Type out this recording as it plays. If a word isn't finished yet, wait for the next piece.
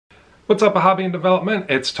What's up, a hobby and development?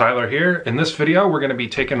 It's Tyler here. In this video, we're going to be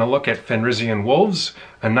taking a look at Fenrisian Wolves,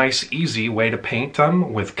 a nice, easy way to paint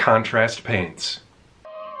them with contrast paints.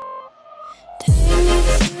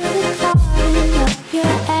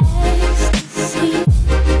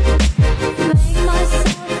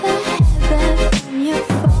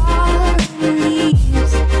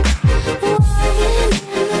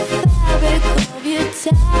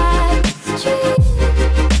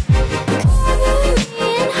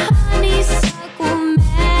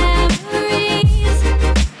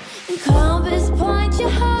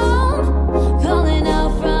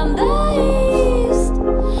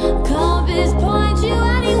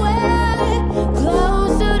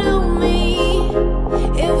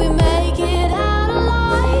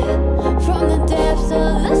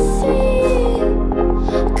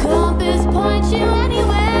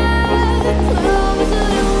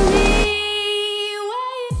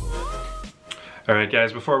 Alright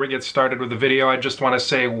guys, before we get started with the video, I just want to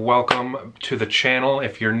say welcome to the channel.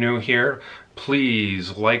 If you're new here,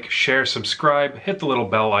 please like, share, subscribe, hit the little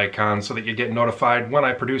bell icon so that you get notified when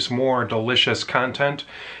I produce more delicious content.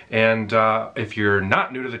 And if you're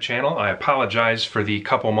not new to the channel, I apologize for the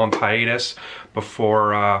couple-month hiatus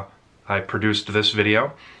before I produced this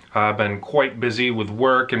video. I've been quite busy with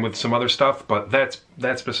work and with some other stuff, but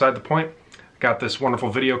that's beside the point. Got this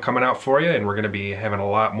wonderful video coming out for you, and we're going to be having a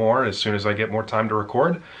lot more as soon as I get more time to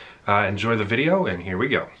record. Enjoy the video, and here we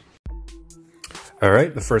go.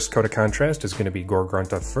 Alright, the first coat of contrast is going to be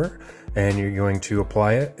Gorgrunta fur, and you're going to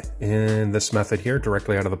apply it in this method here,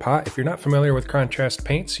 directly out of the pot. If you're not familiar with contrast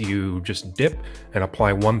paints, you just dip and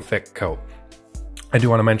apply one thick coat. I do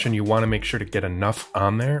want to mention you want to make sure to get enough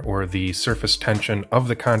on there, or the surface tension of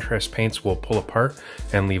the contrast paints will pull apart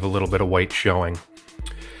and leave a little bit of white showing.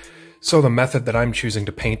 So the method that I'm choosing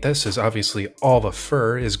to paint this is obviously all the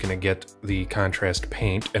fur is going to get the contrast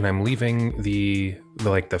paint, and I'm leaving the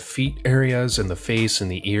feet areas and the face and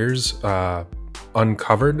the ears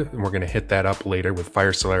uncovered, and we're going to hit that up later with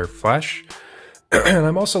Fire Slayer Flesh. And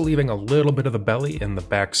I'm also leaving a little bit of the belly and the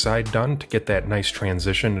backside done to get that nice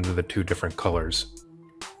transition into the two different colors.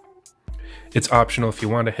 It's optional if you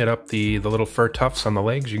want to hit up the little fur tufts on the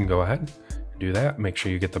legs, you can go ahead and do that. Make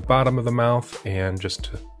sure you get the bottom of the mouth, and just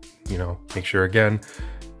make sure, again,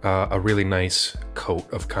 a really nice coat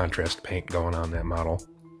of contrast paint going on that model.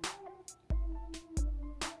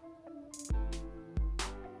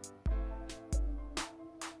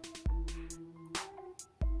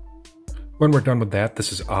 When we're done with that,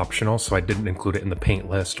 this is optional, so I didn't include it in the paint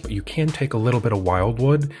list, but you can take a little bit of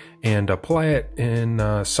wildwood and apply it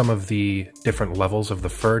in some of the different levels of the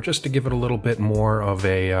fur, just to give it a little bit more of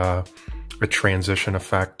a transition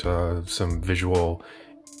effect, some visual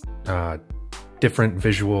different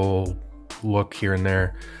visual look here and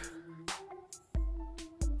there.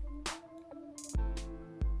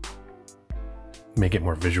 Make it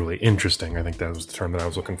more visually interesting. I think that was the term that I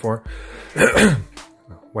was looking for.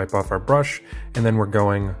 Wipe off our brush, and then we're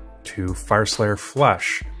going to Fire Slayer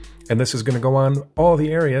Flesh. And this is going to go on all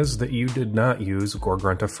the areas that you did not use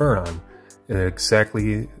Gorgrunta fur on.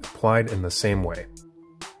 Exactly applied in the same way.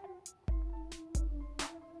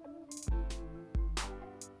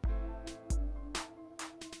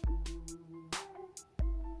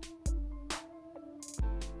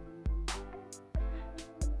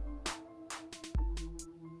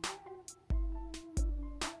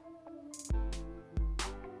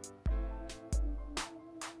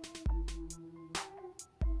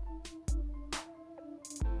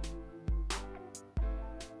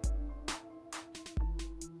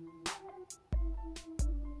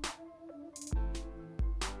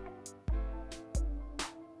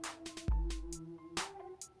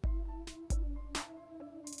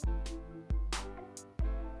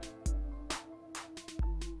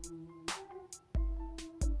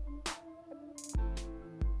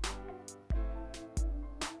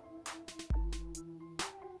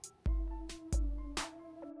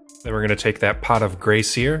 Then we're going to take that pot of gray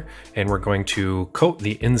cere and we're going to coat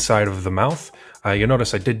the inside of the mouth. You'll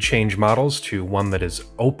notice I did change models to one that is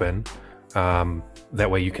open.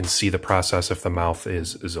 That way you can see the process if the mouth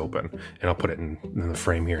is open. And I'll put it in the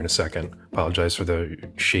frame here in a second. Apologize for the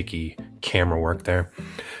shaky camera work there.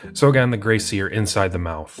 So again, the gray cere inside the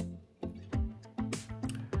mouth.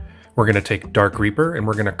 We're going to take Dark Reaper and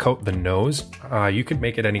we're going to coat the nose. You could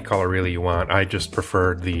make it any color really you want. I just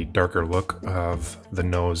prefer the darker look of the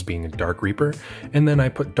nose being a Dark Reaper. And then I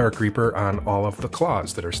put Dark Reaper on all of the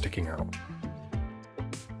claws that are sticking out.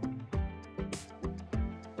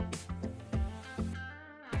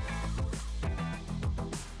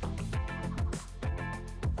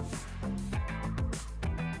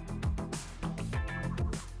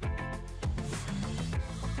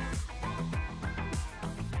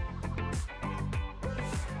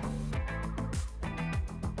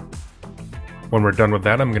 When we're done with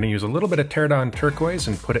that, I'm going to use a little bit of Pterodon turquoise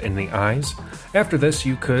and put it in the eyes. After this,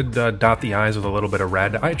 you could dot the eyes with a little bit of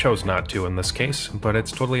red. I chose not to in this case, but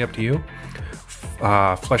it's totally up to you.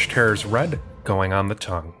 Flesh Terror's red going on the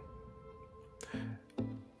tongue.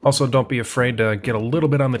 Also, don't be afraid to get a little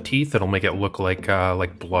bit on the teeth. It'll make it look like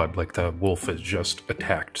blood, like the wolf has just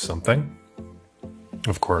attacked something.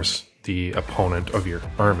 Of course, the opponent of your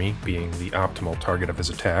army being the optimal target of his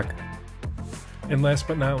attack. And last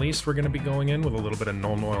but not least, we're going to be going in with a little bit of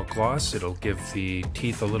Nuln Oil Gloss. It'll give the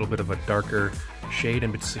teeth a little bit of a darker shade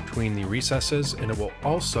in between the recesses, and it will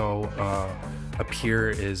also appear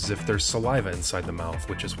as if there's saliva inside the mouth,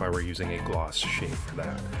 which is why we're using a gloss shade for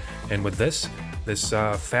that. And with this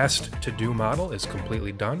fast to do model is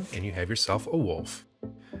completely done, and you have yourself a wolf.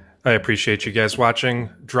 I appreciate you guys watching.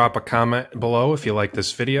 Drop a comment below if you like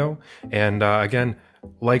this video, and again,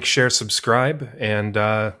 like, share, subscribe, and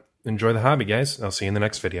enjoy the hobby, guys. I'll see you in the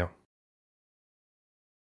next video.